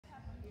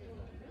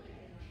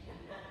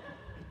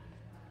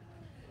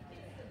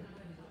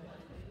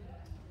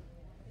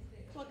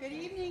Good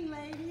evening,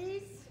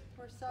 ladies.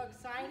 We're so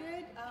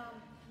excited.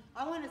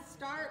 I want to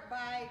start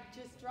by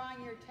just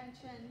drawing your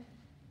attention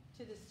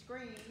to the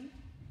screen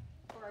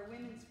for our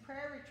women's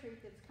prayer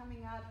retreat that's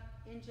coming up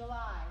in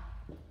July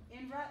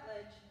in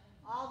Rutledge.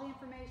 All the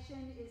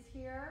information is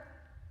here,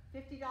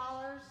 $50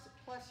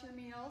 plus your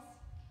meals.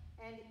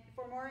 And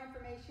for more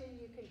information,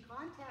 you can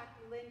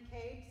contact Lynn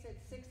Capes at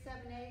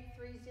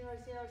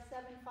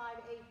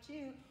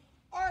 678-300-7582,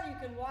 or you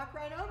can walk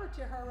right over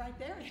to her right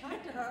there and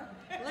talk to her.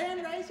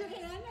 Lynn, raise your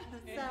hand.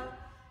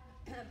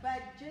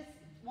 But just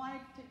wanted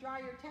to draw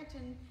your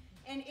attention.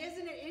 And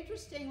isn't it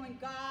interesting when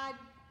God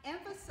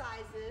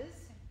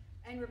emphasizes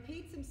and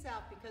repeats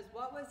himself? Because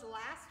what was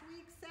last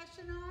week's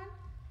session on?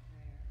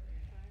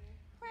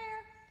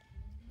 Prayer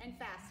and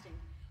fasting.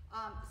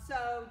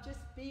 So just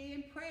be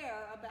in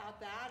prayer about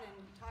that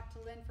and talk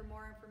to Lynn for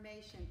more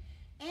information.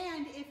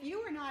 And if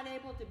you were not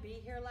able to be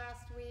here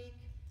last week,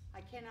 I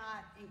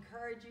cannot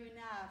encourage you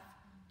enough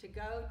to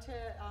go to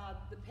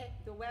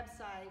the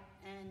website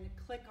and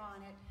click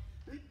on it.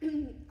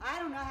 I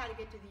don't know how to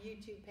get to the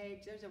YouTube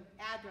page. There's an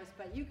address,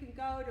 but you can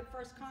go to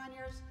First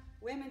Conyers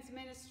Women's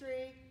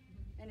Ministry,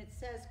 and it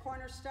says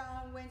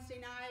Cornerstone Wednesday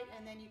night,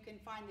 and then you can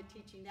find the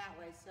teaching that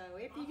way. So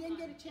if you didn't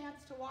get a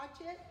chance to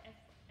watch it,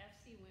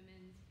 FC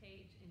Women's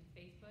page in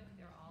Facebook,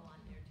 they're all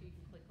on there too. You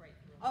can click right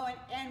through. Oh,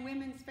 and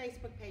Women's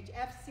Facebook page,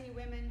 FC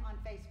Women on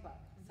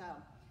Facebook. So,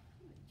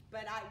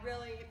 but I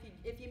really,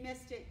 if you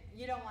missed it,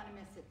 you don't want to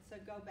miss it. So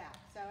go back.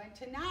 So, and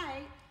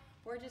tonight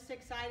we're just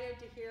excited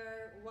to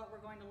hear what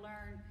we're going to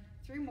learn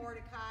through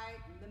Mordecai,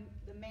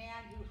 the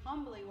man who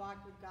humbly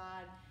walked with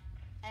God,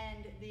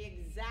 and the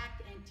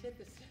exact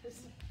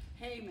antithesis,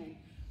 Haman.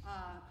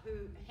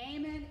 The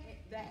hangman,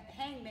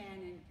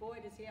 and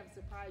boy, does he have a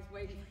surprise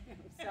waiting for him.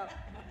 So,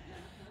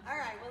 all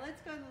right, well,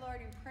 let's go to the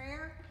Lord in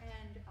prayer,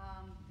 and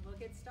we'll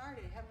get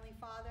started. Heavenly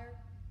Father,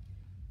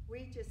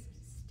 we just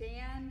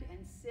stand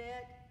and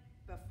sit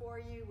before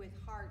you with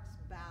hearts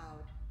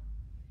bowed,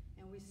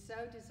 and we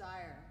so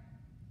desire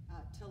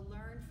to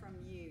learn from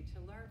you, to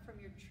learn from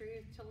your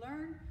truth, to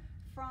learn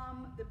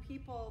from the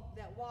people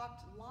that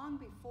walked long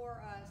before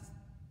us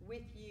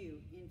with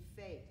you in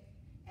faith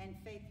and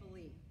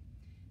faithfully.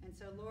 And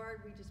so,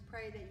 Lord, we just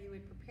pray that you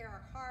would prepare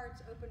our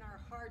hearts, open our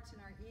hearts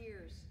and our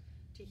ears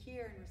to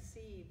hear and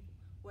receive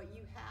what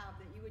you have,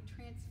 that you would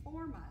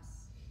transform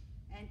us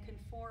and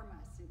conform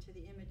us into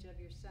the image of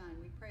your Son.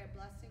 We pray a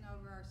blessing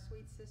over our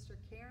sweet sister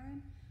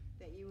Karen,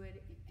 that you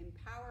would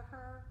empower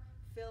her,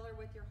 fill her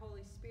with your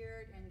Holy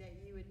Spirit, and that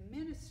you would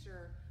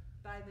minister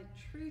by the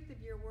truth of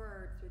your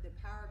word through the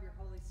power of your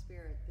Holy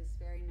Spirit this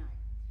very night.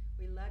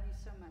 We love you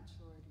so much,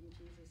 Lord, in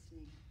Jesus'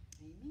 name.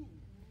 Amen.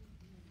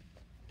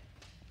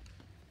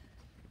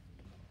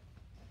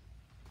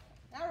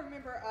 I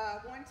remember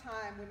one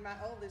time when my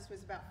oldest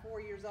was about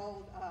 4 years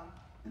old,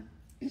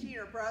 she and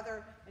her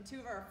brother and two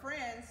of our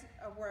friends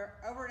were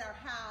over at our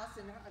house,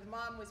 and the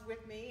mom was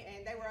with me,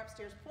 and they were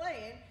upstairs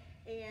playing,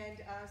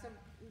 and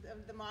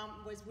the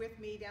mom was with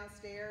me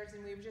downstairs,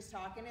 and we were just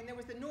talking, and there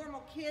was the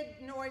normal kid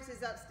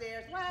noises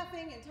upstairs,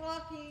 laughing and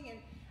talking, and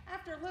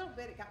after a little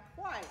bit it got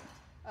quiet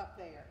up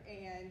there.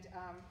 And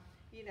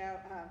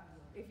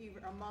if you're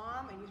a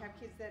mom and you have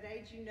kids that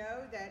age, you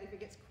know that if it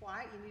gets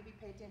quiet, you need to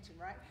pay attention,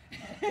 right?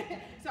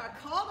 So I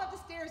called up the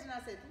stairs and I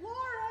said,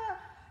 Laura,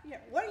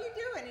 what are you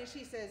doing? And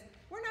she says,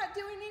 we're not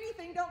doing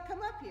anything, don't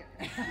come up here.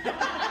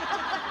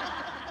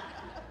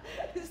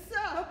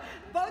 So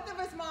both of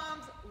us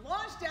moms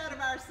launched out of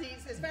our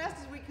seats as fast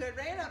as we could,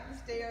 ran up the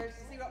stairs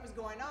to see what was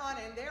going on,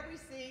 and there we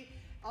see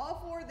all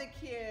four of the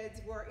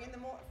kids were in the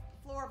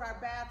floor of our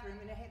bathroom,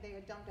 and they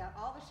had dumped out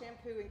all the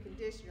shampoo and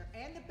conditioner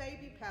and the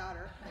baby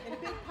powder in a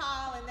big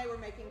pile, and they were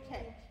making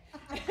cake.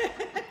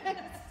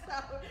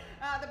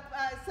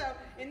 So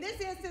in this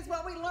instance,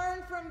 what we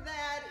learned from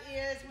that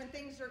is when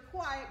things are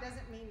quiet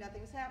doesn't mean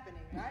nothing's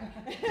happening, right?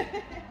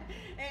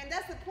 And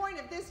that's the point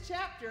of this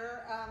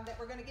chapter that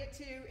we're going to get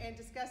to and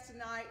discuss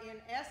tonight in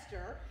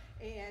Esther.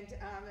 And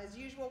as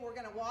usual, we're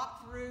going to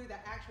walk through the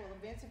actual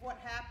events of what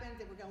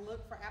happened, and we're going to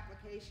look for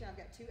application. I've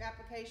got two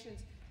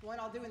applications. One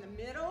I'll do in the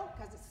middle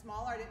because it's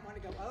smaller, I didn't want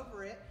to go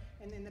over it,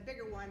 and then the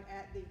bigger one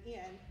at the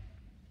end,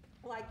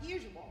 like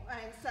usual.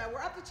 And so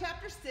we're up to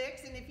chapter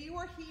 6, and if you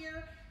were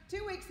here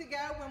 2 weeks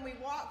ago when we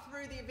walked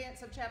through the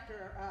events of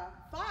chapter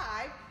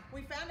 5,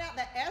 we found out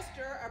that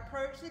Esther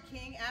approached the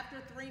king after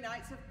 3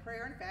 nights of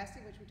prayer and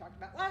fasting, which we talked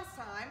about last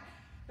time.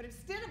 But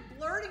instead of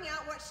blurting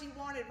out what she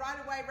wanted right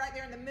away, right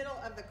there in the middle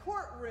of the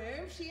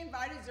courtroom, she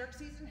invited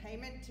Xerxes and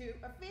Haman to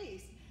a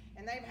feast.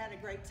 And they've had a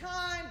great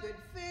time, good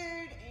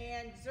food,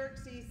 and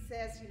Xerxes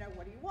says,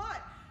 what do you want,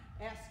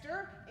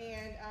 Esther?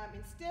 And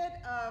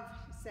instead of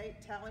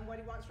telling what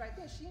he wants right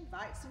then, she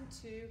invites him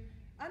to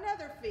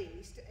another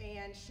feast.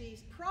 And she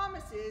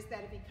promises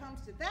that if he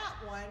comes to that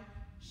one,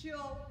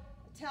 she'll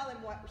tell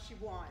him what she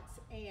wants.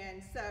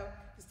 And so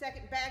the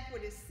second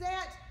banquet is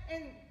set,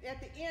 and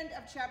at the end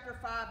of chapter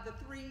 5, the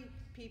 3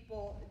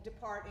 people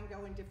depart and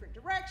go in different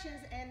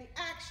directions, and the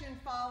action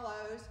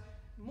follows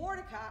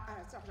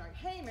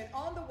Haman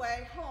on the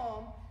way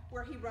home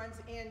where he runs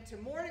into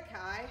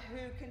Mordecai,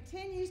 who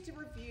continues to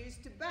refuse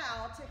to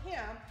bow to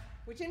him,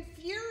 which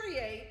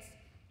infuriates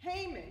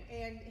Haman.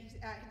 And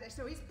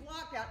so he's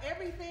blocked out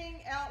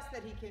everything else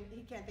that he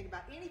can't think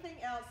about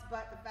anything else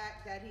but the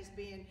fact that he's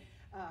being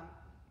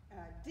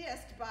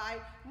dissed by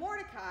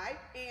Mordecai.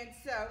 And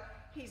so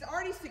he's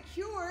already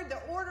secured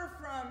the order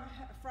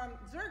from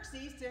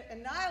Xerxes to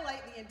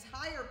annihilate the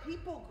entire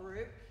people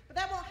group, but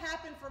that won't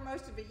happen for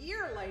most of a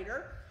year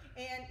later,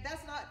 and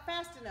that's not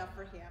fast enough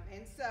for him.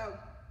 And so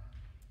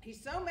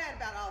he's so mad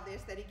about all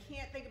this that he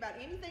can't think about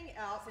anything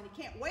else, and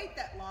he can't wait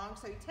that long,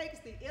 so he takes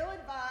the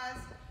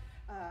ill-advised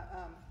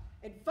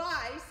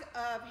advice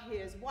of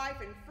his wife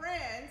and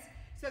friends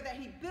so that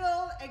he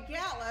build a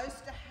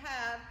gallows to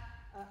have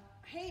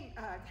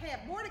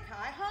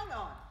Mordecai hung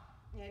on.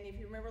 And if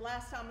you remember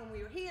last time when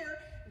we were here,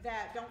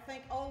 that don't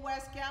think Old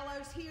West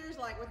gallows here is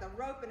like with a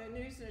rope and a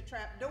noose and a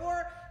trap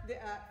door.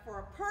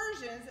 For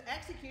Persians,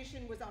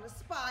 execution was on a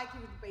spike. He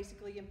was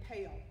basically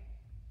impaled.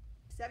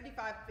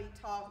 75 feet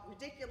tall,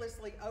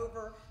 ridiculously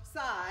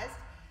oversized.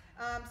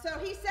 So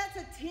he sets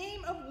a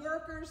team of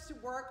workers to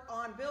work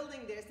on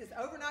building this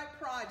overnight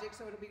project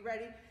so it'll be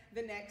ready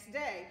the next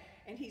day.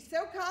 And he's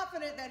so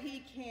confident that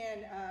he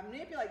can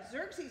manipulate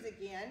Xerxes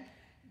again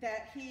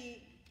that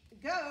he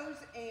goes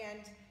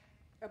and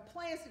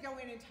plans to go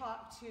in and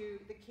talk to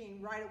the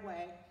king right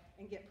away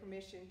and get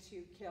permission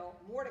to kill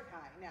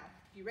Mordecai. Now,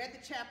 if you read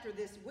the chapter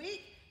this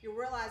week, you'll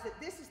realize that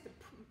this is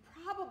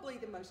probably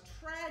the most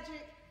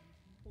tragic,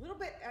 a little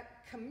bit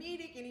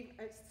comedic,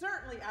 and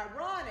certainly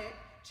ironic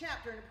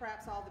chapter in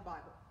perhaps all the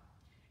Bible.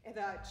 And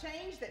the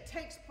change that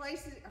takes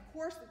place, of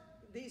course,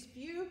 these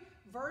few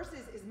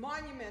verses is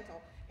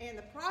monumental. And in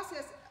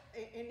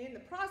the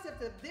process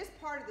of this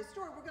part of the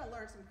story, we're going to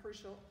learn some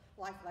crucial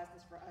life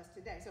lessons for us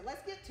today. So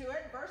let's get to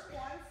it. Verse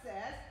 1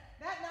 says,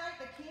 "That night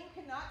the king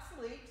could not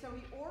sleep, so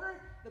he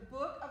ordered the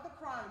book of the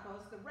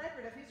Chronicles, the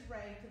record of his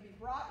reign, to be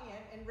brought in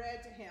and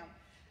read to him."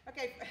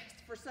 Okay,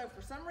 for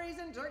some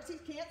reason, Xerxes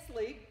can't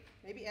sleep.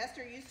 Maybe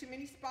Esther used too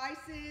many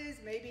spices.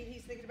 Maybe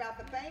he's thinking about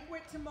the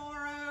banquet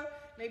tomorrow.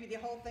 Maybe the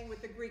whole thing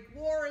with the Greek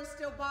war is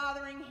still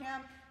bothering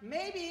him.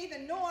 Maybe the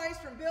noise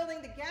from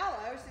building the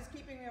gallows is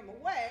keeping him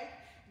awake.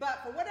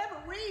 But for whatever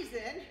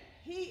reason,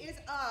 he is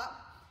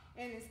up.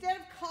 And instead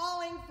of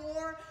calling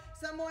for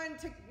someone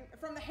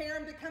from the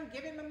harem to come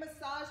give him a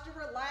massage to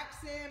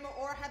relax him,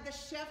 or have the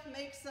chef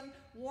make some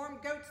warm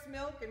goat's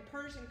milk and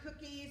Persian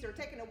cookies, or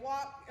taking a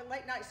walk, a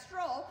late night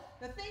stroll,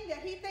 the thing that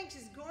he thinks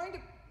is going to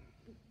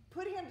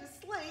put him to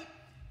sleep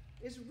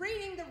is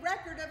reading the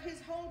record of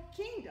his whole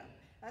kingdom.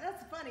 Now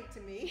that's funny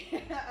to me.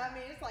 I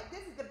mean, it's like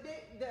this is the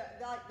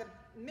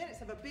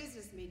minutes of a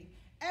business meeting.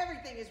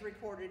 Everything is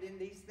recorded in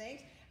these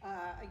things.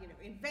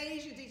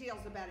 Invasion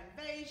details about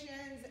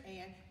invasions,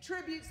 and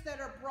tributes that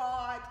are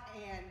brought,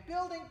 and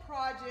building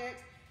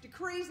projects,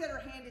 decrees that are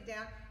handed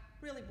down.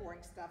 Really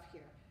boring stuff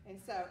here. And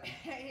so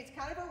it's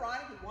kind of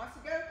ironic. He wants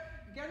to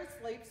go to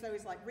sleep, so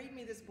he's like, read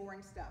me this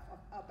boring stuff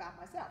about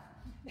myself.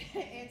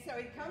 And so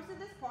he comes to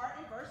this part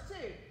in verse 2.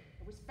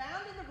 It was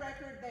found in the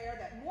record there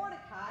that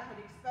Mordecai had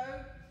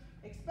exposed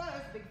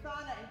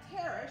Bigthana and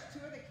Teresh,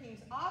 two of the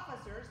king's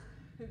officers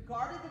who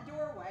guarded the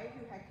doorway,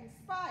 who had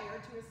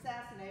conspired to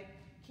assassinate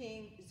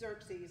King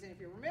Xerxes. And if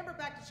you remember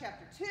back to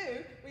chapter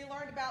 2, we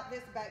learned about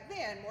this back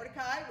then.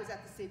 Mordecai was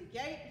at the city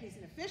gate. He's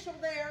an official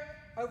there,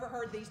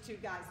 overheard these two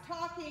guys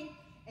talking,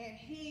 and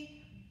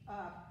he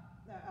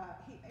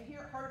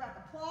heard about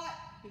the plot.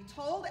 He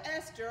told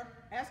Esther.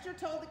 Esther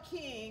told the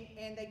king,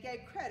 and they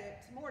gave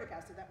credit to Mordecai.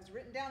 So that was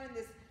written down in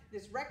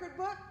this record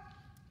book.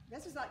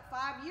 This was like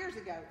 5 years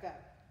ago, though.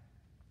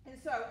 And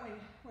so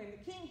when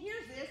the king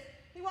hears this,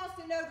 he wants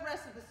to know the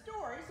rest of the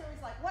story. So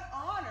he's like, what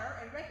honor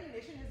and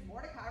recognition has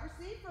Mordecai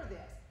received for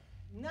this?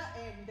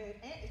 And the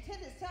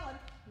attendants tell him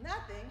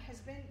nothing has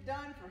been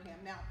done for him.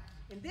 Now,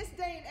 in this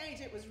day and age,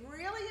 it was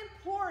really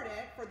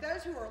important for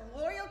those who are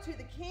loyal to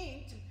the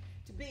king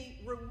to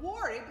be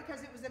rewarded,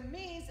 because it was a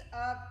means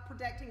of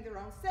protecting their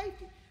own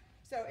safety.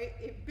 So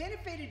it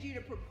benefited you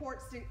to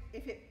report,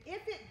 if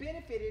it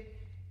benefited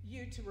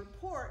you to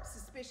report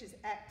suspicious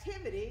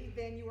activity,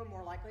 then you were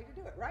more likely to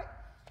do it, right?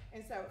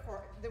 And so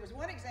there was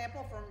one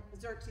example from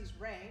Xerxes'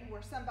 reign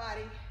where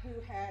somebody who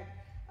had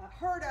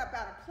heard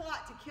about a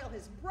plot to kill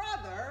his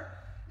brother,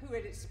 who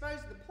had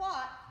exposed the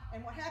plot,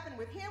 and what happened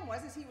with him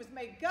was he was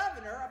made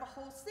governor of a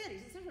whole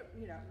city. So,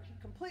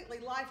 completely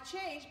life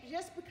changed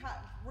just because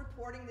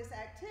reporting this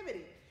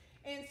activity.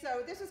 And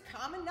so this is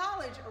common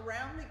knowledge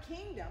around the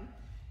kingdom.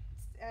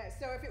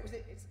 So if it was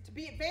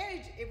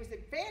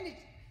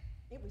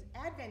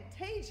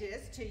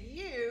advantageous to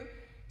you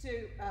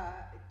to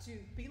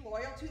be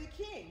loyal to the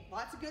king.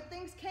 Lots of good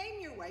things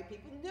came your way.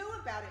 People knew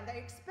about it, and they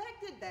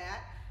expected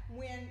that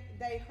when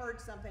they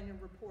heard something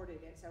and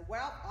reported it. So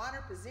wealth,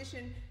 honor,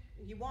 position,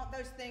 you want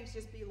those things,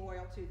 just be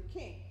loyal to the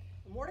king.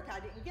 And Mordecai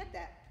didn't get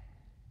that.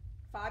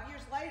 5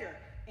 years later,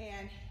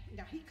 and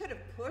now he could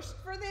have pushed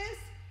for this.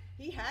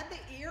 He had the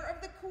ear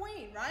of the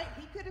queen, right?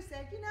 He could have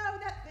said,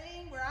 that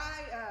thing where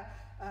I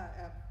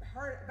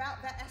heard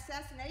about that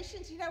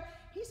assassinations,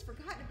 he's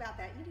forgotten about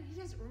that. He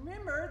doesn't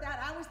remember that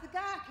I was the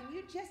guy. Can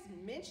you just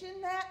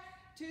mention that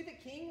to the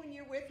king when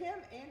you're with him?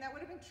 And that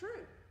would have been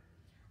true.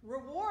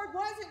 Reward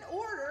was in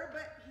order,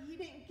 but he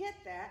didn't get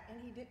that,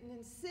 and he didn't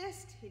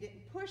insist. He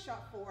didn't push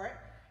up for it.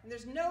 And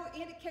there's no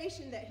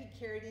indication that he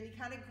carried any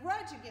kind of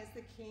grudge against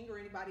the king or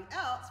anybody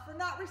else for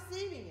not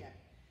receiving it.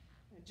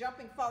 And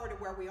jumping forward to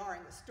where we are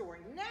in the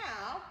story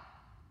now,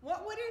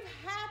 what would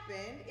have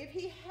happened if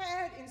he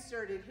had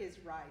inserted his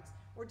rights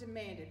or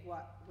demanded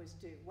what was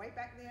due? Way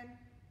back then,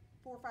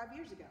 4 or 5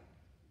 years ago.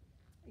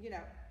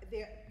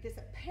 This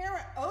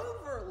apparent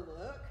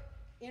overlook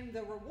in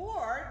the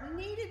reward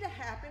needed to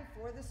happen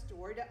for the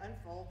story to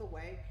unfold the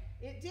way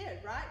it did,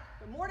 right?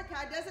 But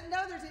Mordecai doesn't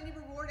know there's any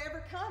reward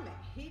ever coming.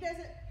 He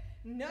doesn't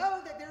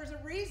know that there's a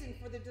reason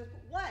for the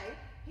delay.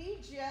 He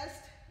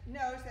just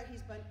knows that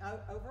he's been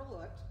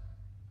overlooked,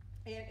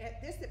 and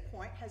at this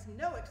point has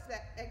no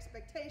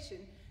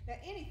expectation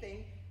that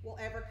anything will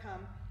ever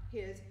come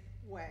his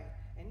way.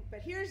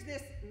 But here's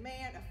this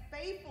man of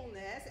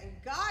faithfulness and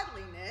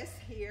godliness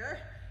here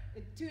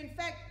to in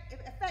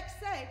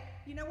effect say,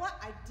 you know what,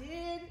 I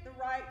did the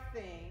right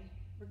thing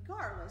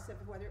regardless of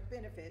whether it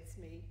benefits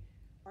me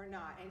or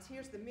not. And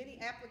here's the mini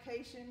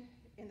application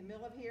in the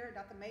middle of here,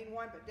 not the main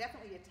one, but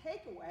definitely a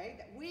takeaway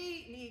that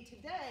we need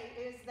today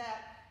is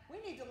that we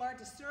need to learn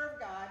to serve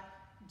God,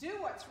 do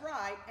what's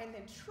right, and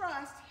then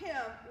trust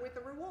him with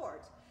the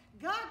rewards.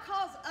 God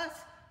calls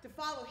us to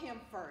follow him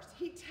first.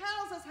 He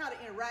tells us how to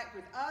interact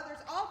with others,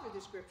 all through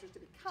the scriptures, to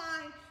be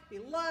kind, be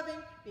loving,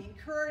 be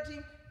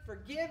encouraging,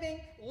 forgiving,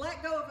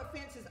 let go of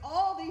offenses.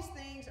 All these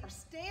things are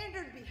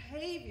standard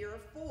behavior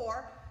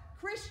for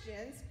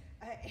Christians,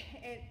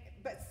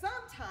 but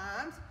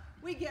sometimes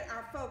we get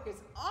our focus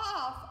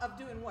off of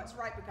doing what's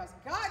right because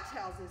God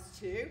tells us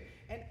to,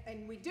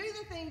 and we do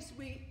the things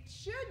we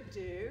should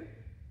do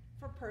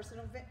for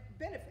personal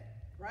benefit,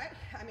 right?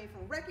 I mean,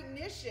 for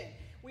recognition.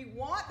 We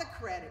want the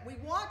credit. We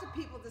want the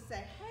people to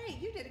say, hey,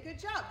 you did a good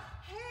job.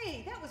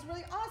 Hey, that was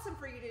really awesome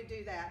for you to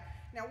do that.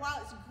 Now,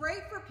 while it's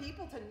great for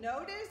people to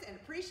notice and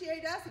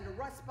appreciate us and to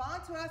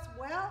respond to us,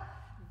 well,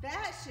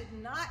 that should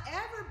not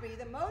ever be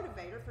the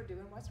motivator for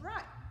doing what's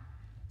right.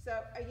 So,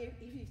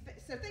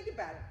 so think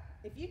about it.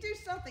 If you do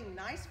something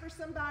nice for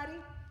somebody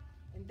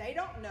and they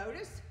don't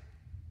notice,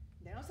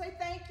 they don't say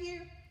thank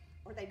you,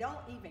 or they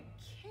don't even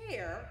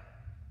care,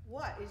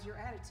 what is your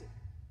attitude?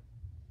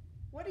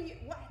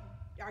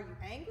 Are you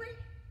angry?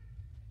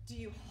 Do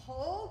you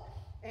hold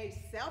a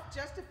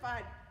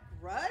self-justified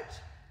grudge?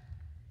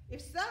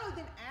 If so,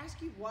 then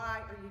ask you,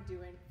 why are you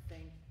doing the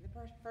thing in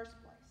the first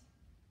place?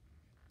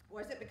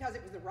 Was it because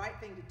it was the right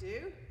thing to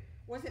do?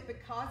 Was it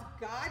because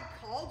God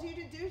called you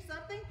to do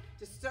something,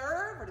 to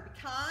serve or to be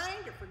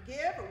kind or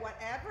forgive or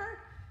whatever?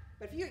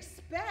 But if you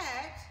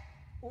expect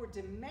or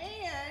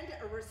demand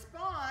a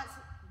response,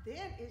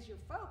 then is your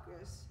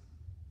focus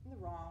in the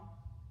wrong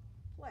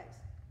place.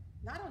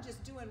 Not on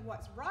just doing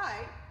what's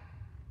right,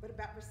 but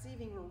about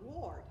receiving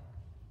reward,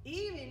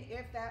 even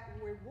if that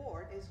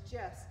reward is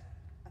just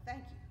a thank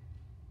you.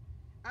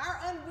 Our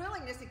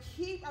unwillingness to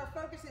keep our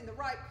focus in the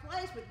right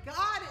place with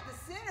God at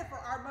the center for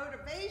our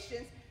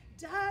motivations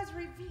does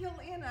reveal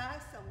in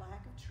us a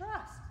lack of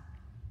trust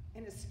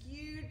and a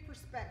skewed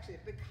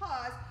perspective,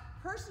 because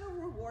personal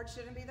reward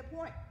shouldn't be the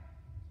point.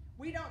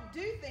 We don't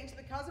do things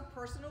because of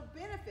personal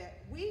benefit.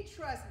 We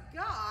trust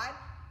God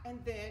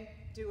and then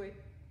do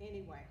it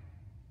anyway.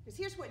 Because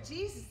here's what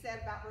Jesus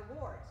said about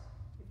rewards.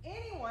 If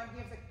anyone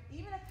gives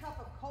even a cup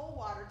of cold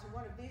water to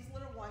one of these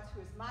little ones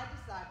who is my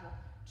disciple,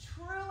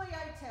 truly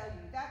I tell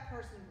you, that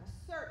person will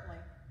certainly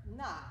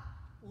not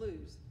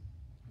lose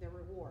their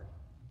reward.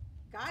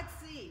 God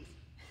sees.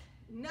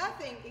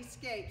 Nothing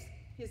escapes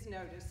his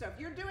notice. So if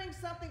you're doing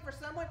something for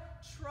someone,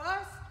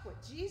 trust what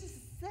Jesus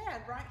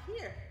said right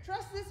here.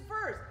 Trust this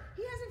verse.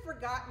 He hasn't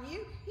forgotten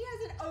you. He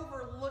hasn't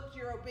overlooked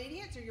your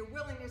obedience or your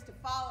willingness to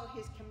follow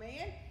his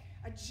command.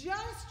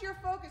 Adjust your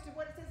focus to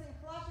what it says in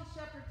Colossians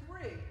chapter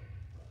 3.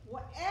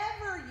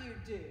 Whatever you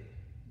do,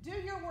 do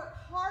your work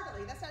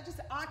heartily. That's not just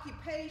an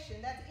occupation.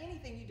 That's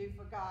anything you do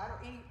for God or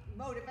any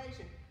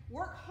motivation.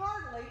 Work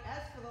heartily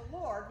as for the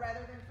Lord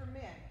rather than for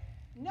men,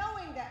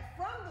 knowing that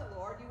from the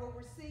Lord you will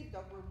receive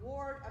the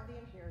reward of the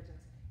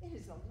inheritance. It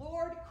is the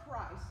Lord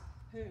Christ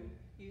whom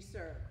you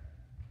serve.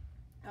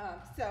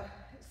 So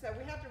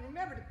we have to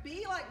remember to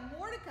be like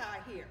Mordecai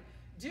here.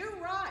 Do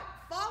right.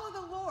 Follow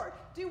the Lord.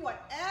 Do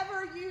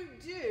whatever you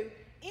do,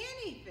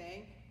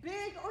 anything,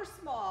 big or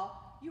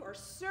small, you are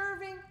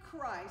serving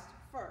Christ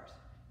first.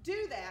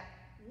 Do that.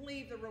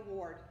 Leave the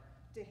reward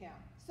to him.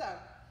 So,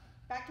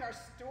 back to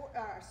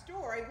our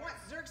story. Once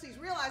Xerxes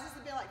realized this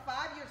has been like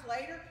 5 years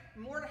later,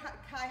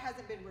 Mordecai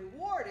hasn't been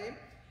rewarded,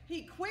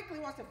 he quickly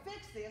wants to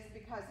fix this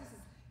because this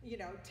is,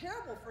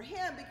 terrible for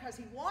him, because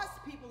he wants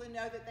people to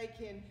know that they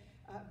can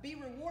be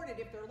rewarded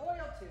if they're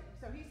loyal to him.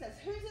 So he says,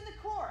 who's in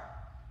the court?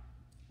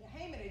 Now,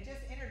 Haman had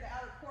just entered the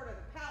outer court of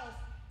the palace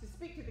to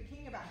speak to the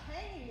king about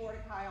hanging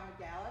Mordecai on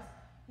the gallows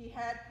he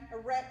had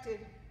erected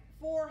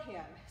for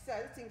him. So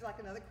it seems like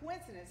another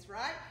coincidence,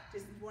 right?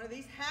 Just one of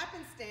these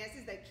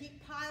happenstances that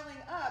keep piling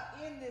up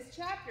in this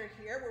chapter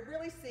here. What we're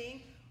really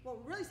seeing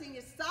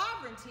is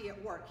sovereignty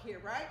at work here,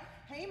 right?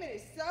 Haman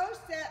is so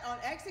set on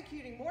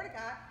executing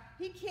Mordecai,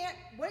 he can't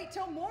wait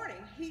till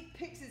morning. He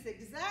picks his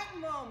exact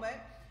moment,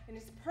 and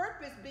his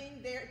purpose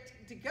being there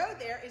to go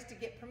there is to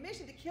get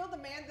permission to kill the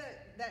man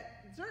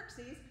that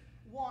Xerxes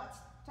wants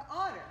to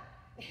honor.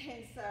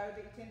 And so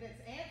the attendants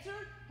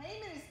answered,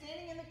 Haman is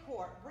standing in the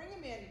court. Bring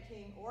him in, the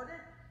king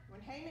ordered. When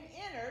Haman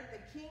entered,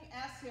 the king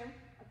asked him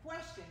a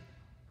question.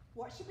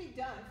 What should be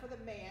done for the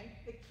man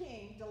the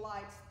king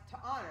delights to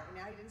honor?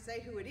 Now, he didn't say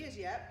who it is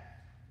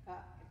yet,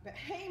 but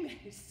Haman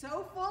is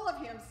so full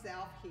of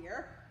himself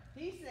here.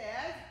 He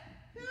says,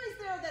 who is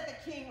there that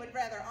the king would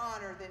rather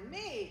honor than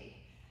me?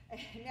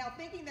 And now,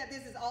 thinking that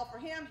this is all for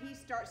him, he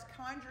starts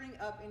conjuring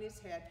up in his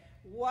head,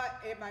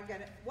 what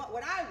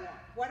would I want?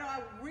 What do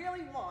I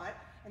really want?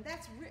 And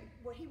that's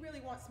what he really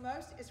wants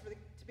most is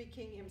to be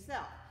king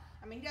himself.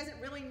 I mean, he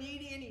doesn't really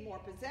need any more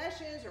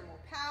possessions or more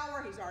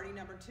power. He's already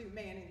number 2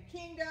 man in the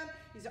kingdom.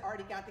 He's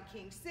already got the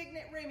king's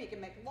signet ring. He can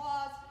make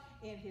laws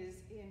in his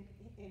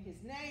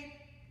name.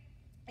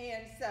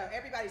 And so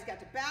everybody's got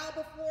to bow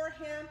before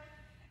him.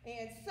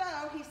 And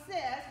so he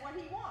says what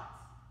he wants.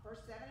 Verse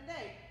 7 and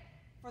 8.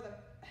 For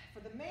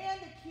the man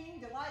the king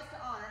delights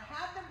to honor,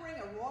 have them bring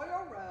a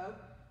royal robe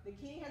the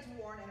king has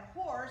worn, and a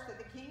horse that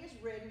the king has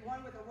ridden,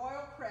 one with a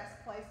royal crest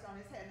placed on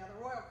his head. Now, the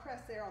royal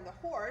crest there on the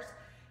horse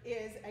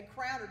is a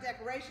crown or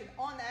decoration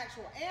on the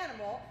actual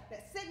animal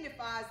that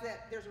signifies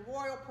that there's a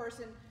royal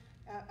person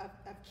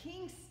of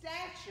king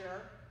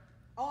stature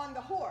on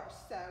the horse.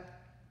 So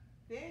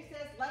then he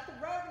says, let the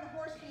robe and the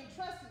horse be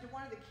entrusted to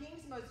one of the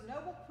king's most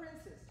noble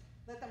princes.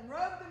 Let them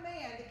robe the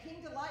man the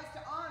king delights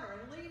to honor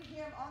and lead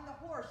him on the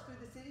horse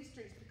through the city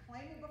streets,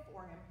 proclaiming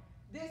before him,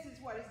 this is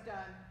what is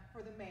done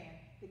for the man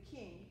the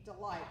king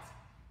delights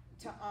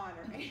to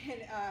honor.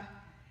 And,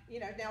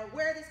 now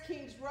wear this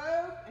king's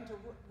robe and to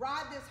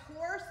ride this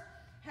horse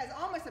has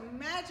almost a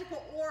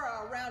magical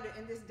aura around it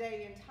in this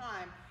day and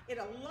time. It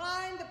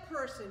aligned the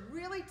person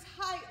really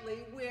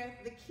tightly with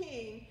the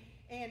king,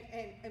 and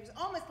it was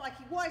almost like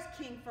he was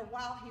king for a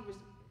while. He was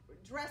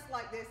dressed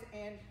like this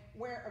and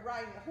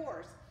riding the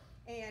horse,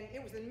 and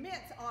it was an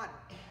immense honor.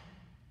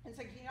 And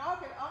so you all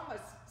could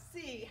almost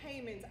see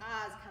Haman's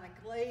eyes kind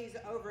of glaze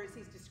over as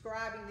he's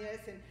describing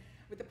this, and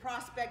with the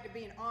prospect of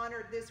being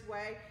honored this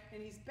way,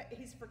 and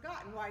he's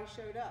forgotten why he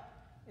showed up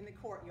in the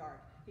courtyard.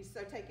 He's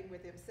so taken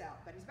with himself.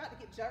 But he's about to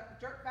get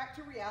jerked back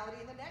to reality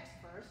in the next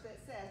verse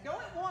that says,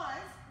 go at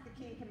once, the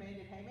king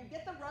commanded Haman,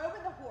 get the robe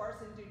and the horse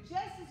and do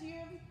just as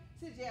you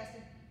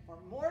suggested for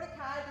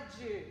Mordecai the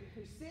Jew,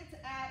 who sits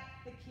at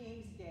the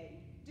king's gate.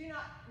 Do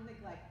not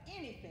neglect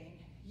anything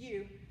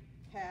you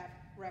have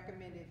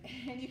recommended.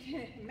 And you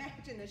can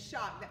imagine the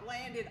shock that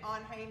landed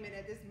on Haman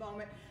at this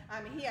moment.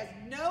 I mean, he has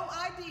no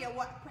idea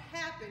what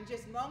happened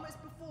just moments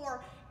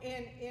before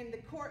in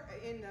the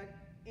courtroom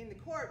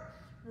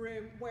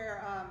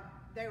where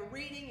they were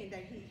reading, and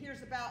he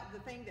hears about the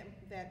thing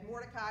that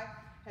Mordecai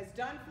has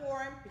done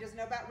for him. He doesn't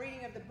know about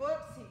reading of the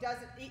books.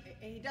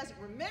 He doesn't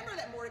remember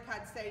that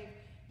Mordecai saved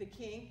the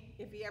king,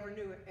 if he ever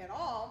knew it at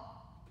all.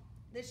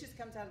 This just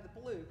comes out of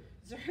the blue.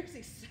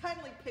 Xerxes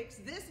suddenly picks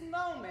this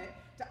moment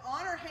to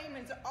honor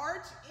Haman's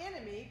arch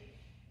enemy,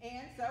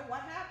 and so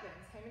what happens?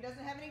 Haman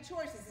doesn't have any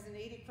choice. This is an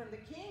edict from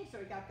the king, so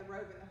he got the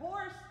robe and the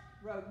horse,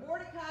 rode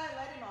Mordecai,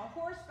 led him on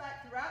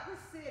horseback throughout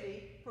the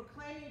city,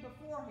 proclaiming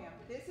before him,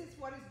 this is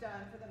what is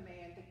done for the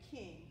man the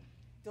king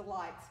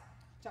delights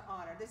to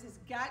honor. This has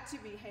got to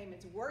be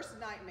Haman's worst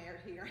nightmare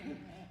here.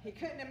 He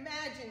couldn't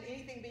imagine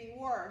anything being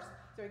worse.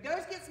 So he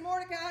goes, gets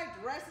Mordecai,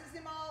 dresses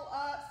him all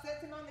up,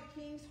 sets him on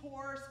the king's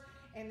horse,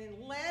 and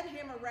then led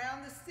him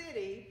around the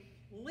city,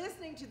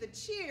 listening to the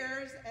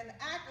cheers and the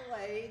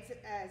accolades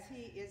as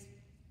he is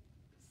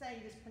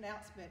saying this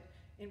pronouncement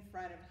in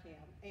front of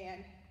him.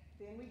 And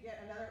then we get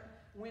another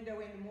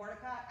window into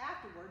Mordecai.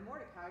 Afterward,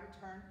 Mordecai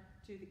returned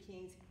to the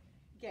king's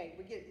gate.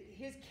 We get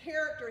his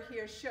character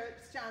here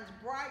shines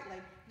brightly.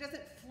 He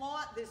doesn't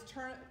flaunt this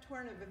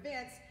turn of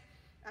events.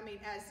 I mean,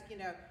 as you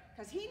know,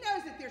 because he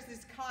knows that there's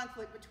this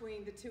conflict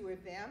between the two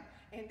of them,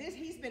 and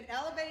he's been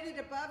elevated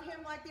above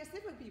him like this.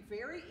 It would be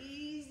very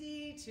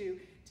easy to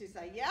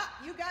say, yeah,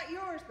 you got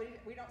yours, but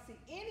we don't see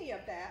any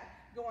of that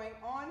going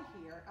on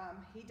here.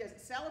 He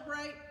doesn't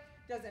celebrate,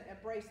 doesn't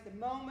embrace the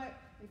moment.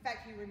 In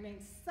fact, he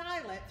remains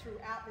silent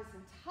throughout this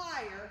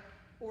entire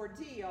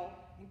ordeal,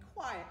 and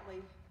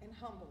quietly and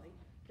humbly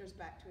goes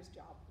back to his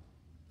job.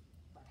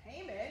 But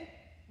Haman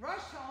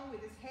rushed home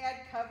with his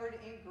head covered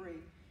in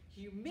grief,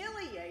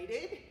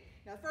 humiliated.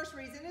 Now, the first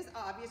reason is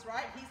obvious,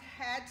 right? He's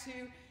had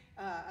to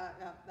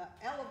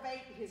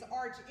elevate his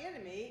arch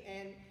enemy,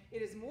 and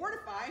it is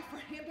mortifying for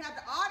him to have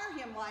to honor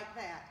him like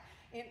that.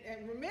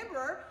 And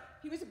remember,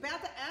 he was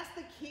about to ask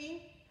the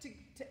king to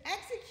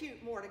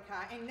execute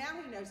Mordecai, and now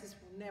he knows this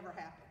will never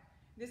happen.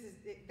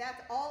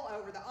 That's all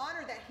over. The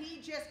honor that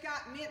he just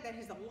got meant that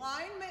his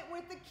alignment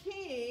with the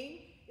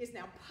king is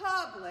now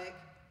public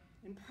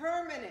and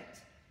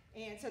permanent.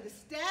 And so the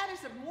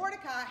status of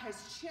Mordecai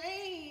has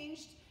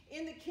changed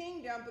in the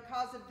kingdom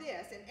because of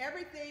this. And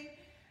everything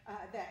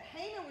that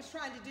Haman was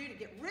trying to do to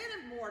get rid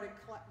of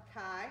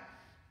Mordecai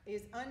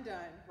is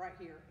undone right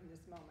here in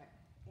this moment.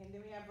 And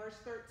then we have verse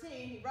 13.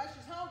 He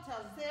rushes home,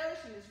 tells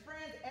Zeresh and his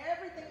friends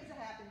everything that's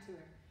happened to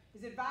him.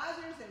 His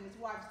advisors and his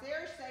wife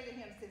Zeresh say to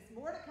him, since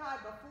Mordecai,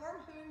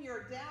 before whom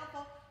your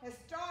downfall has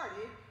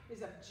started,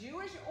 is of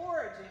Jewish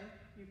origin,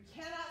 you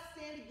cannot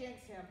stand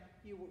against him.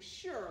 You will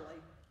surely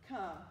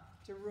come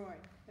to ruin.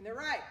 And they're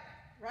right?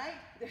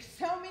 There's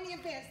so many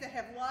events that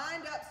have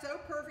lined up so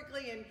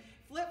perfectly and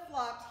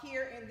flip-flopped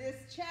here in this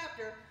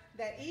chapter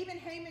that even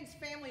Haman's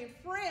family and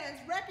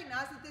friends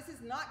recognize that this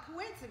is not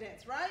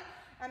coincidence, right?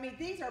 I mean,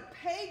 these are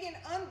pagan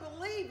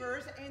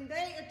unbelievers, and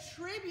they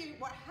attribute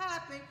what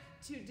happened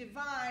to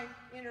divine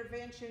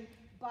intervention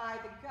by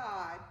the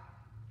God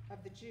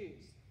of the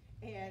Jews.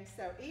 And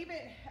so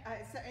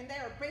and they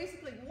are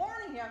basically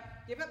warning him,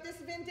 give up this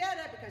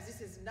vendetta because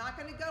this is not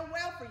going to go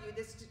well for you.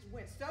 This just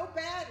went so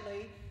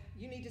badly,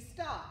 you need to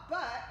stop.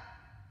 But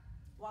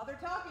while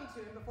they're talking to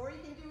him, before he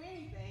can do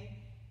anything,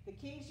 the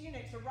king's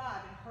eunuchs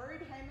arrived and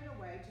hurried Haman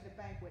away to the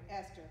banquet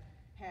Esther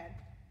had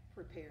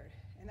prepared.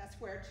 And that's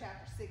where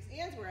chapter 6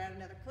 ends. We're at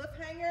another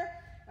cliffhanger.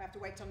 We'll have to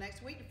wait till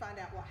next week to find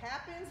out what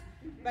happens.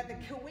 But the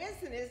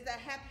coincidences that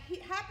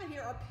happen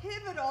here are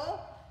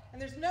pivotal,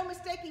 and there's no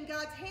mistaking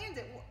God's hands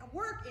at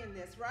work in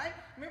this, right?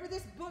 Remember,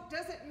 this book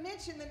doesn't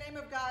mention the name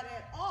of God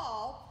at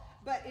all,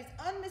 but it's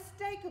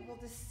unmistakable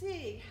to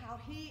see how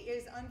he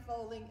is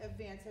unfolding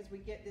events as we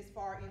get this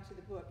far into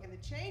the book. And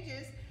the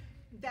changes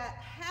that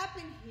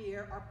happen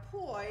here are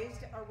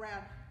poised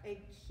around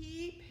a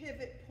key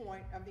pivot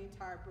point of the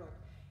entire book.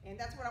 And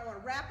that's what I want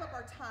to wrap up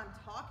our time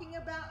talking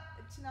about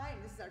tonight,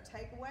 and this is our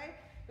takeaway,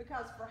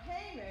 because for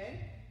Haman,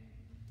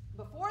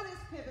 before this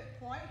pivot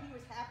point, he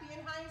was happy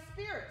and high in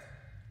spirits.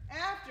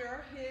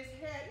 After, his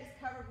head is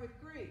covered with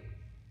grief.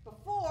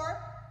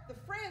 Before, the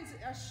friends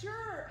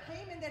assure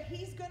Haman that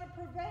he's going to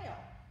prevail.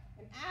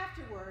 And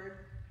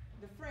afterward,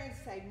 the friends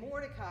say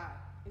Mordecai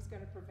is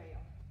going to prevail.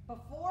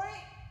 Before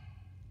it,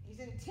 he's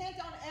intent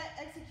on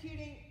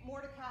executing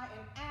Mordecai,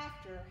 and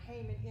after,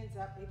 Haman ends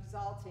up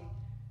exalting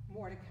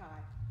Mordecai.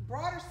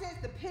 Broader sense,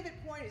 the pivot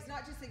point is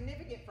not just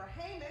significant for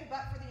Haman,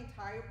 but for the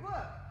entire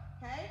book.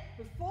 Okay?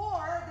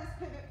 Before this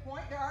pivot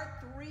point, there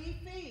are 3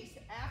 feasts.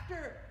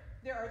 After,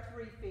 there are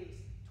 3 feasts.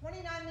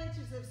 29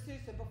 mentions of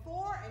Susa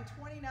before and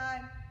 29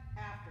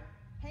 after.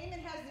 Haman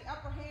has the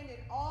upper hand in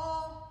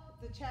all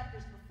the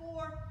chapters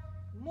before.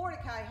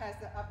 Mordecai has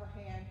the upper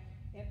hand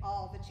in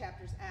all the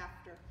chapters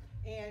after.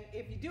 And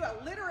if you do a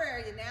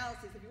literary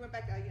analysis, if you went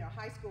back to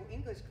high school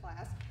English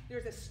class,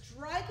 there's a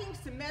striking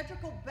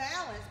symmetrical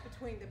balance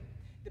between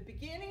the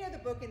beginning of the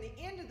book and the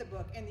end of the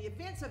book. And the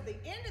events of the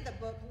end of the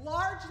book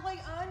largely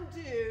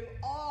undo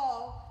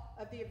all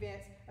of the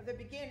events of the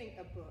beginning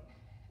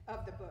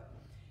of the book.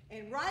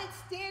 And right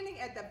standing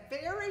at the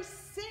very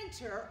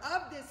center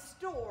of this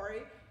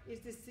story is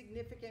this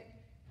significant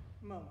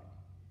moment.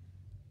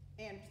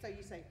 And so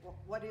you say, well,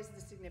 what is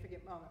the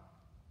significant moment?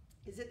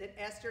 Is it that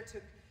Esther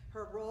took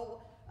her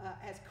role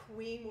as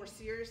queen more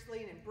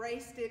seriously and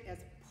embraced it as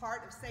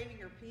part of saving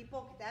her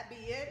people? Could that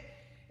be it?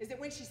 Is it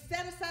when she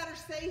set aside her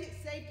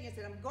safety and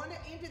said, I'm going to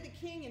enter the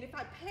king, and if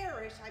I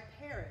perish, I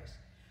perish?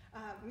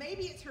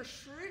 Maybe it's her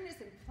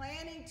shrewdness in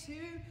planning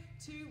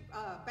two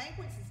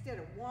banquets instead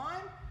of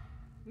one.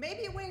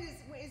 Maybe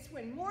it's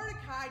when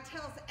Mordecai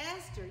tells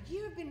Esther,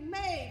 you have been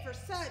made for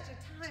such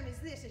a time as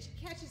this, and she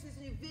catches this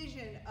new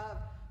vision of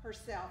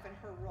herself and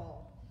her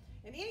role.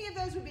 And any of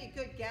those would be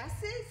good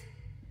guesses.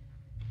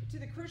 To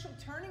the crucial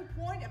turning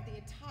point of the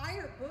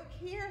entire book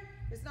here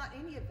is not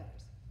any of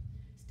those.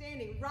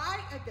 Standing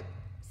right at the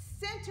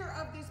center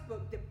of this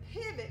book, the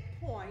pivot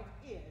point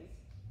is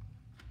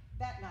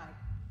that night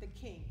the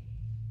king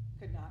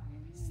could not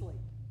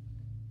sleep.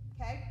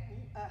 Okay?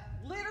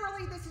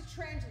 Literally, this is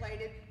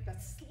translated, the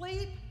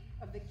sleep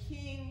of the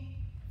king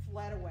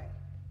fled away.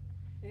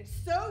 And it's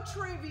so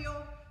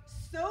trivial,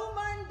 so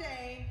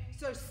mundane,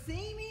 so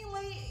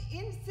seemingly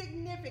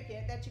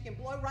insignificant that you can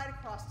blow right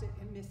across it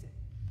and miss it.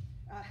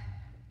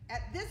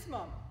 At this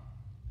moment,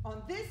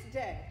 on this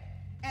day,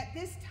 at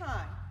this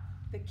time,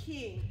 the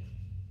king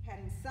had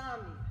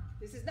insomnia.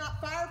 This is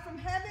not fire from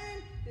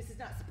heaven. This is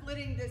not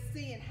splitting the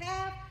sea in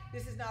half.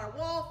 This is not a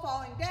wall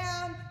falling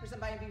down or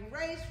somebody being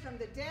raised from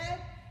the dead.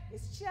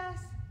 It's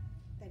just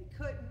that he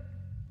couldn't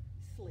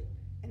sleep.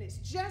 And it's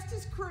just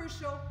as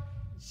crucial,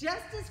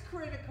 just as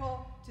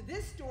critical to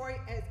this story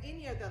as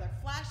any of the other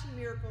flashy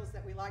miracles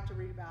that we like to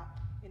read about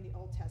in the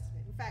Old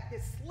Testament. In fact,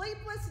 this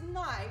sleepless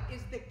night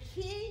is the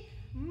key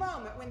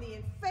moment when the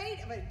fate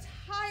of an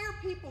entire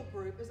people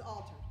group is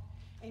altered.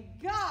 And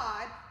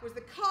God was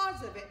the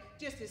cause of it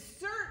just as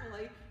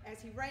certainly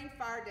as he rained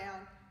fire down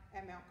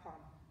at Mount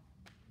Carmel.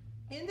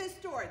 In this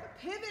story,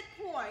 the pivot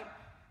point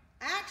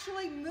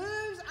actually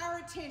moves our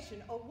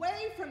attention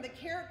away from the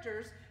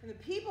characters and the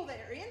people that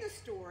are in the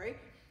story.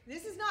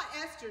 This is not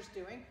Esther's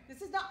doing.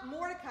 This is not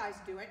Mordecai's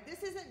doing.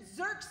 This isn't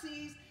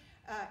Xerxes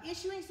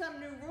issuing some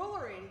new rule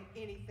or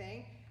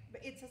anything,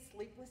 but it's a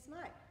sleepless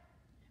night.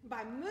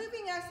 By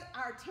moving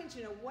our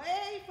attention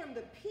away from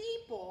the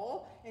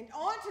people and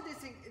onto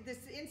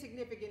this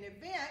insignificant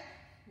event,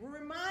 we're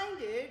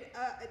reminded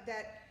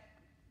that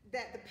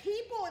the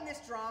people in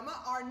this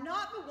drama are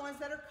not the ones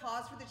that are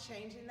cause for the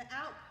change in the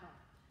outcome.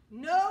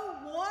 No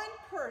one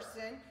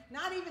person,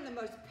 not even the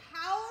most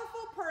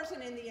powerful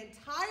person in the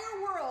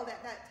entire world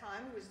at that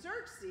time, who was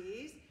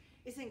Xerxes,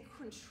 is in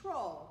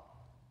control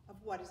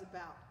of what is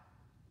about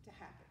to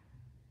happen.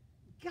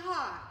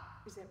 God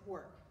is at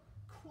work,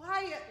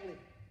 quietly,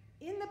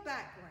 in the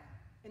background,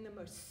 in the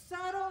most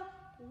subtle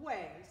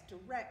ways,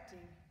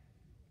 directing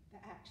the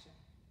action.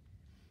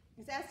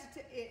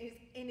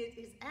 It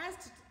is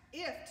as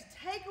if to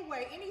take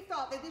away any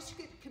thought that this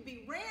could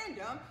be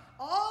random,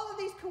 all of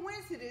these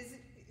coincidences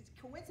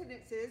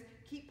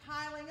keep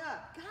piling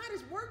up. God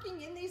is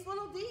working in these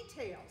little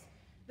details.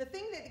 The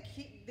thing that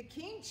the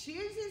king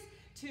chooses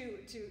to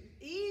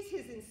ease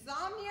his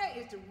insomnia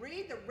is to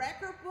read the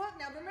record book.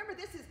 Now remember,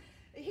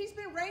 he's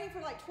been reigning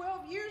for like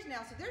 12 years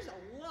now, so there's a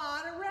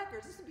lot of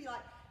records. This would be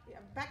like,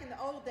 back in the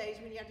old days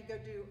when you had to go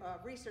do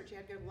research, you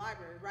had to go to the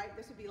library, right?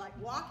 This would be like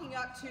walking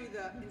up to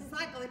the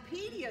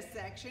encyclopedia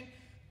section,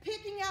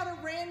 picking out a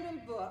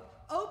random book,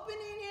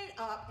 opening it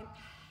up, and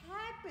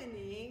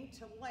happening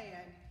to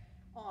land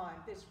on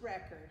this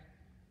record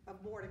of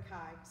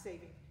Mordecai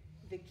saving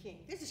the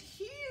king. This is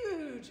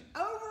huge,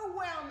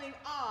 overwhelming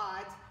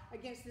odds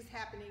against this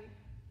happening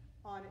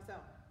on its own.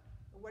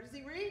 But what does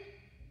he read?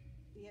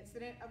 The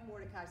incident of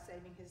Mordecai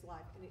saving his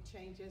life, and it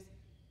changes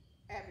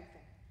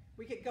everything.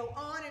 We could go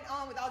on and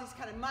on with all these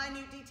kind of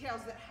minute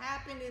details that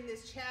happened in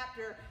this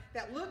chapter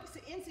that look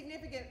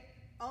insignificant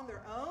on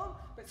their own,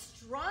 but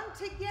strung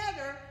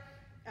together,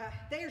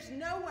 there's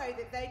no way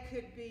that they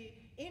could be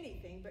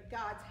anything but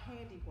God's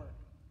handiwork.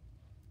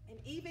 And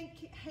even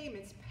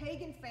Haman's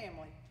pagan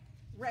family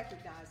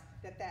recognized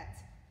that that's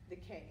the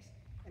case.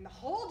 And the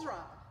whole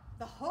drama,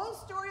 the whole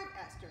story of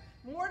Esther,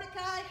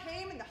 Mordecai,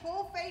 Haman, the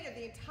whole fate of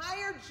the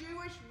entire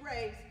Jewish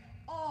race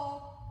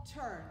all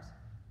turns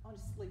on a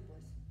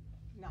sleepless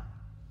night.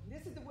 And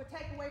this is the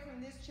takeaway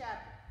from this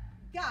chapter.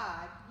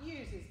 God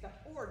uses the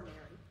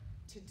ordinary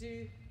to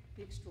do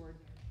the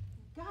extraordinary.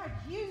 God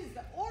uses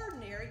the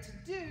ordinary to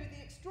do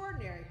the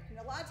extraordinary. You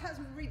know, a lot of times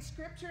we read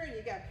scripture and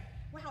you go,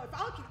 wow, if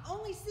I could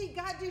only see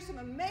God do some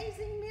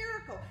amazing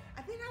miracle,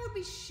 I think I would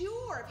be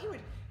sure if he would,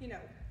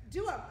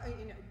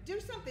 do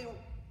something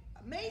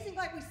amazing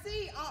like we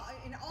see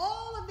in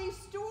all of these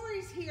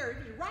stories here.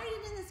 If you write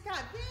it in the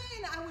sky,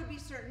 then I would be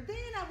certain. Then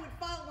I would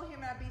follow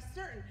him and I'd be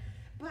certain.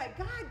 But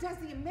God does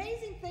the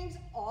amazing things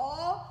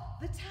all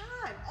the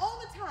time.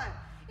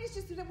 It's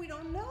just that we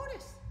don't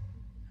notice,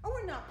 or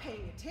we're not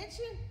paying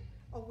attention,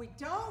 or we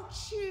don't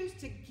choose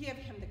to give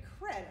him the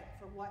credit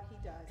for what he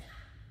does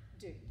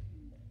do.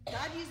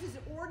 God uses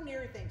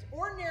ordinary things,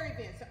 ordinary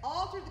events to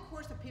alter the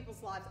course of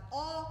people's lives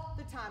all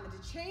the time and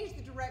to change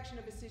the direction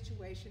of a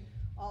situation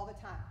all the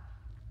time.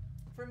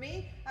 For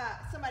me,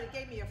 somebody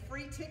gave me a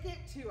free ticket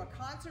to a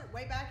concert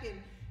way back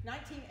in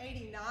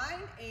 1989,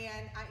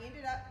 and I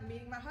ended up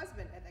meeting my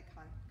husband at that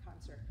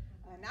concert.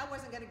 And I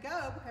wasn't going to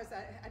go because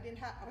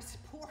I was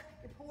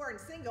poor and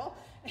single,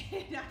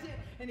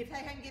 and if they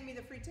hadn't given me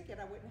the free ticket,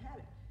 I wouldn't have had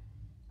it.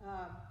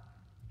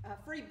 A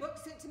free book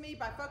sent to me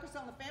by Focus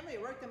on the Family.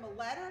 I wrote them a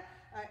letter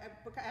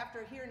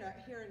after hearing a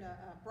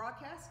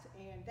broadcast,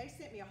 and they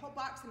sent me a whole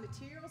box of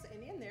materials,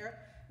 and in there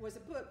was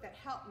a book that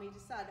helped me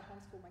decide to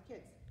homeschool my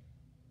kids.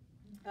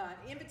 An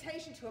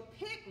invitation to a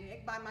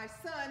picnic by my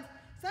son's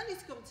Sunday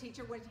school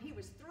teacher when he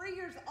was 3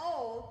 years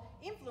old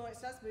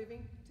influenced us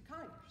moving to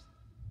Conyers.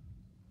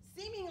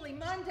 Seemingly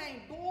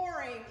mundane,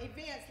 boring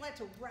events led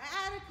to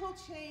radical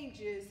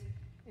changes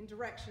in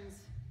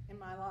directions in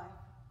my life.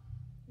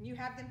 And you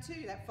have them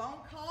too, that phone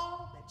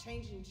call, that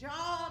change in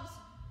jobs,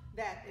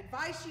 that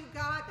advice you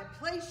got, that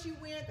place you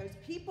went, those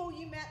people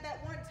you met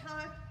that one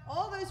time.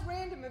 All those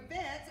random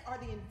events are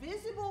the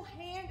invisible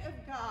hand of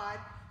God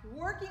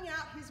working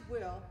out his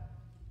will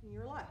in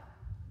your life.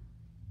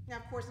 Now,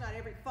 of course, not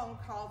every phone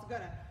call is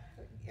going to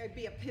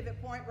be a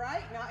pivot point,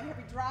 right? Not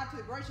every drive to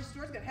the grocery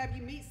store is going to have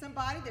you meet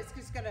somebody that's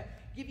just going to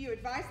give you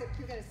advice that's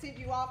going to send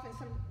you off in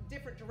some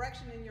different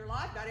direction in your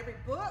life. Not every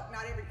book,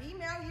 not every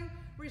email you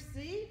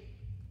receive,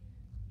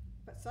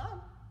 but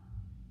some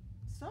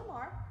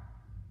are.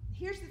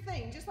 Here's the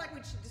thing, just like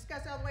we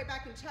discussed all the way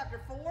back in chapter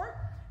 4,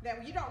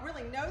 that you don't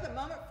really know the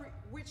moment for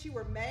which you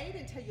were made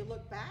until you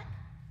look back.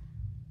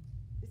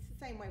 It's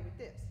the same way with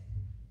this.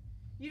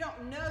 You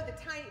don't know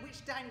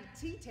which tiny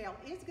detail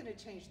is going to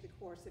change the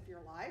course of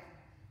your life.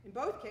 In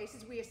both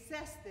cases, we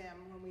assess them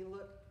when we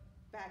look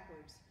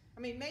backwards.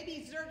 I mean,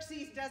 maybe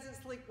Xerxes doesn't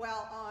sleep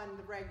well on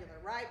the regular,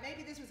 right?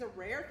 Maybe this was a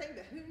rare thing,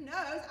 but who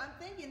knows? I'm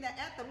thinking that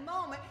at the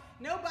moment,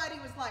 nobody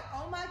was like,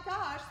 oh my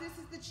gosh, this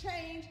is the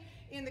change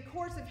in the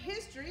course of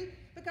history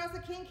because the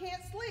king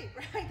can't sleep,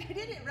 right? They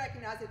didn't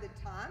recognize it at the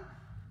time.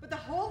 But the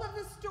whole of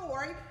the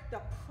story,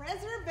 the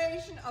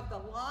preservation of the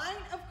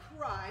line of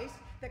Christ,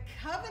 the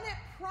covenant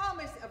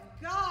promise of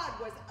God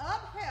was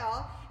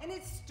upheld, and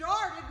it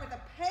started with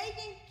a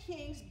pagan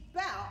king's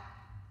bout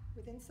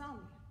with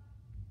insomnia.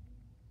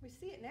 We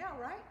see it now,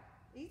 right?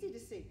 easy to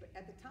see, but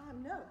at the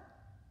time, no.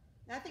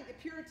 And I think the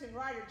Puritan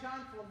writer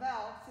John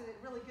Flavel said it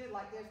really good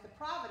like this: the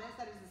providence,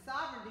 that is the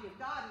sovereignty of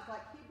God, is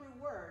like Hebrew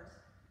words.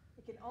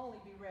 It can only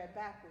be read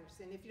backwards.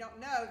 And if you don't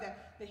know,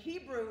 that the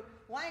Hebrew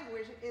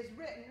language is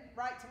written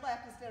right to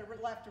left instead of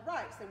left to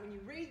right. So when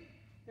you read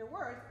their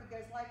words, it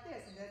goes like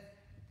this. And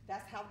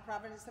that's how the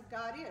providence of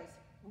God is.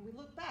 When we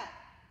look back,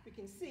 we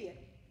can see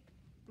it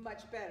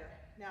much better.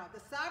 Now,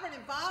 the sovereign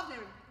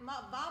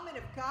involvement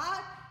of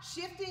God,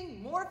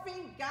 shifting,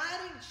 morphing,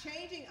 guiding,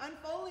 changing,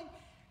 unfolding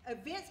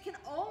events can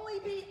only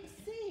be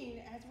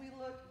seen as we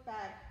look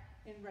back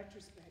in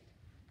retrospect.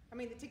 I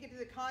mean, the ticket to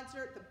the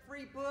concert, the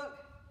free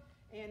book,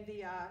 and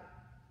the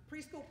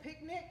preschool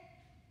picnic,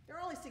 they're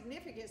only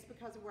significant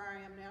because of where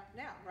I am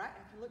now, right?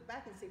 I can look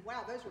back and see,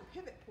 wow, those were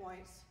pivot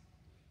points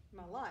in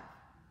my life.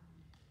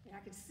 And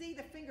I can see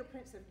the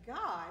fingerprints of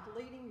God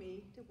leading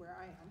me to where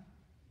I am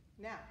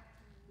now.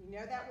 You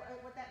know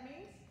what that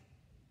means?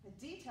 The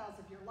details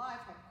of your life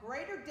have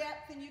greater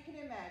depth than you can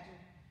imagine,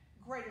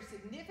 greater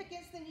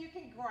significance than you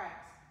can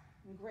grasp,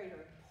 and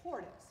greater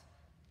importance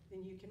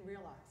than you can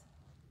realize.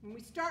 When we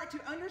start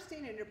to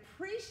understand and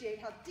appreciate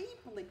how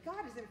deeply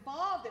God is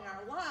involved in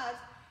our lives,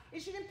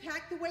 it should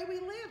impact the way we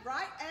live,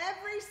 right?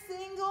 Every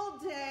single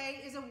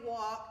day is a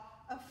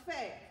walk of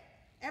faith.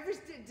 Every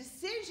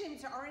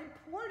decisions are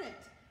important.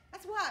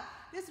 That's why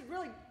this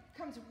really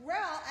comes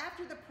well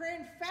after the prayer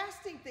and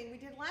fasting thing we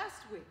did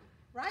last week,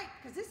 right?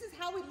 Because this is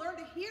how we learn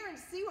to hear and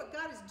see what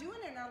God is doing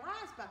in our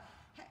lives, by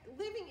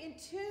living in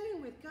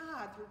tune with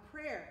God through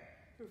prayer,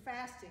 through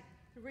fasting,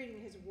 through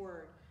reading His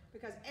Word.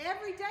 Because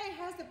every day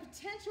has the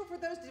potential for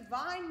those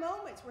divine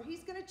moments where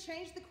He's going to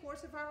change the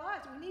course of our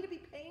lives. We need to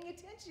be paying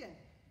attention.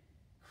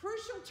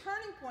 Crucial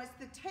turning points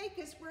that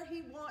take us where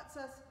He wants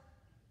us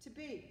to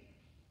be.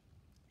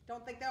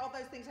 Don't think that all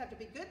those things have to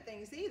be good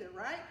things either,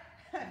 right?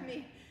 I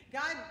mean,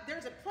 God,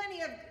 there's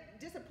plenty of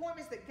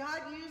disappointments that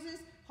God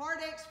uses,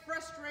 heartaches,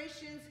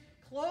 frustrations,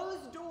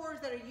 closed doors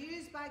that are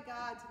used by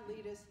God to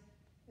lead us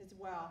as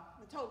well.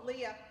 I told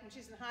Leah when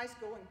she's in high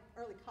school and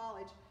early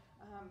college,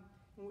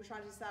 when we were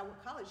trying to decide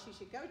what college she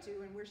should go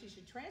to and where she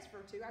should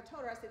transfer to, I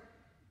told her, I said,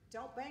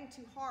 don't bang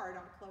too hard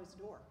on a closed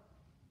door.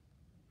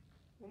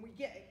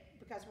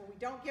 Because when we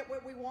don't get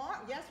what we want,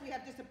 yes, we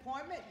have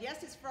disappointment,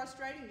 yes, it's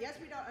frustrating, yes,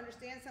 we don't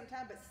understand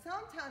sometimes, but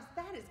sometimes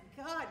that is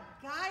God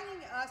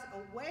guiding us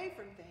away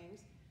from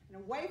things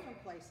and away from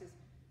places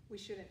we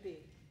shouldn't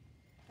be.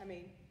 I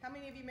mean, how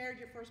many of you married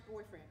your first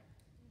boyfriend?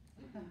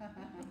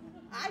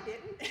 I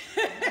didn't.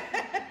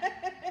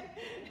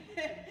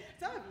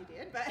 Some of you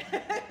did, but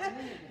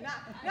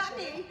not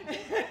me.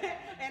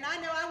 And I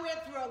know I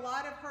went through a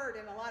lot of hurt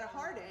and a lot of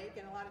heartache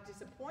and a lot of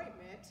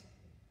disappointment,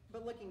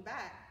 but looking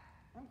back,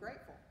 I'm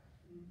grateful.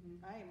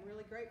 I am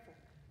really grateful.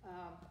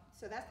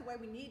 So that's the way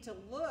we need to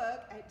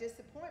look at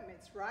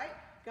disappointments, right?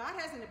 God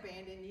hasn't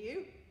abandoned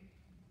you.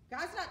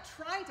 God's not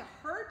trying to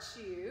hurt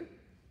you.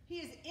 He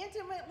is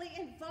intimately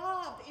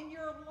involved in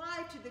your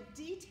life to the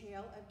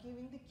detail of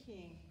giving the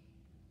king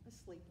a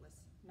sleepless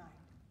night.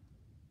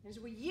 As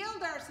we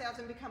yield ourselves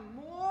and become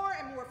more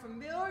and more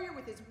familiar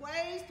with His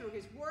ways through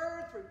His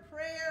Word, through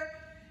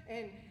prayer,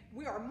 and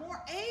we are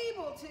more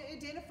able to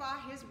identify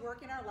His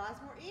work in our lives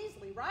more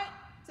easily, right?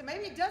 So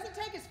maybe it doesn't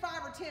take us 5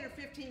 or 10 or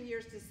 15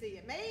 years to see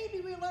it.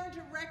 Maybe we learn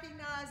to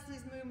recognize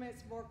His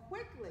movements more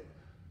quickly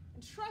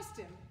and trust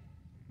Him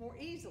more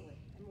easily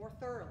and more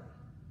thoroughly.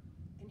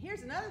 And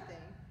here's another thing.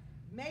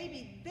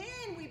 Maybe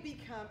then we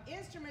become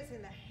instruments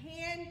in the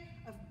hand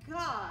of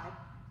God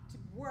to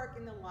work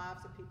in the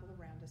lives of people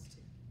around us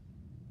too.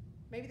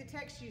 Maybe the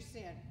text you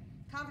send,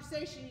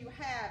 conversation you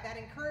have, that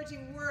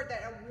encouraging word,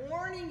 that a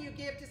warning you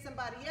give to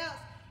somebody else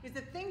is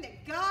the thing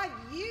that God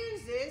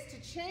uses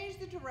to change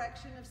the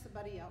direction of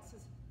somebody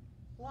else's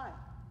life.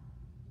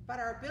 But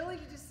our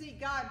ability to see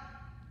God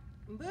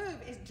move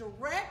is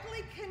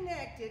directly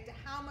connected to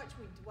how much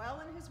we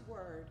dwell in His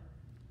Word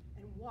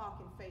and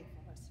walk in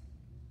faithfulness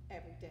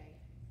every day.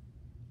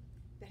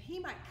 That He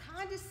might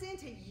condescend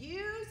to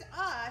use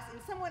us in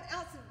someone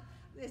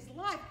else's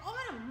life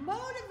ought to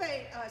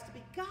motivate us to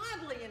be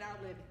godly in our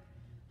living,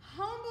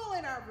 humble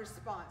in our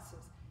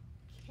responses,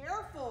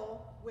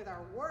 careful with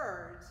our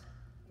words,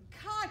 and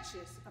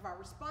conscious of our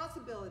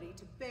responsibility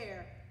to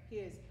bear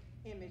His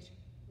image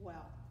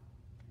well.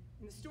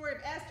 In the story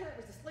of Esther, it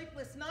was a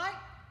sleepless night.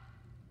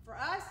 For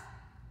us,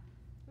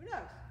 who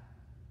knows?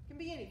 It can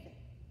be anything.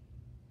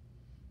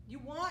 You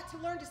want to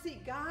learn to see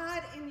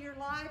God in your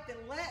life, then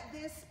let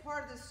this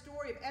part of the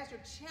story of Esther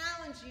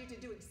challenge you to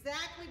do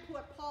exactly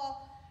what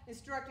Paul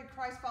instructed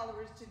Christ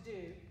followers to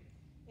do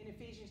in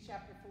Ephesians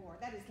chapter 4.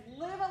 That is,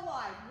 live a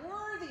life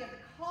worthy of the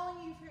calling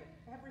you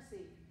have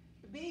received.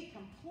 To be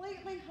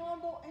completely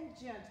humble and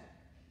gentle.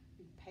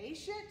 Be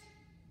patient,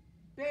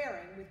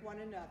 bearing with one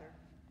another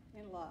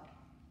in love.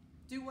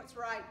 Do what's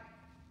right.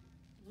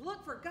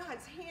 Look for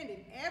God's hand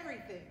in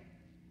everything.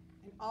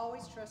 And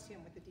always trust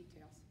Him with the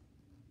details.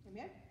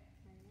 Amen?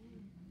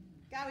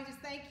 God, we just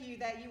thank You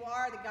that You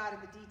are the God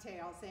of the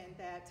details, and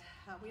that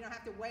we don't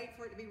have to wait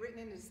for it to be written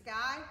in the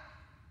sky,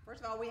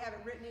 First of all, we have it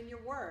written in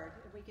your word,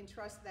 and we can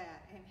trust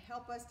that. And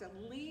help us to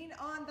lean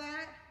on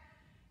that.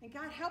 And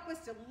God, help us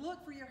to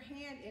look for your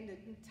hand in the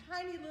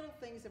tiny little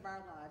things of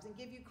our lives and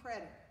give you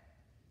credit.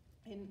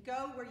 And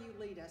go where you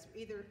lead us,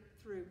 either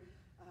through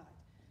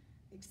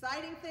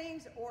exciting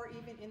things or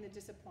even in the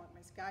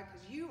disappointments, God,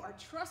 because you are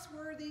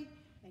trustworthy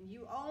and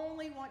you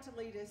only want to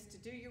lead us to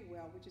do your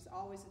will, which is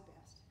always the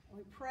best. And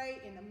we pray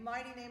in the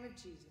mighty name of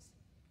Jesus.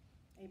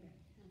 Amen.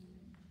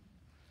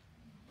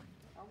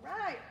 All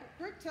right,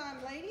 group time,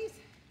 ladies.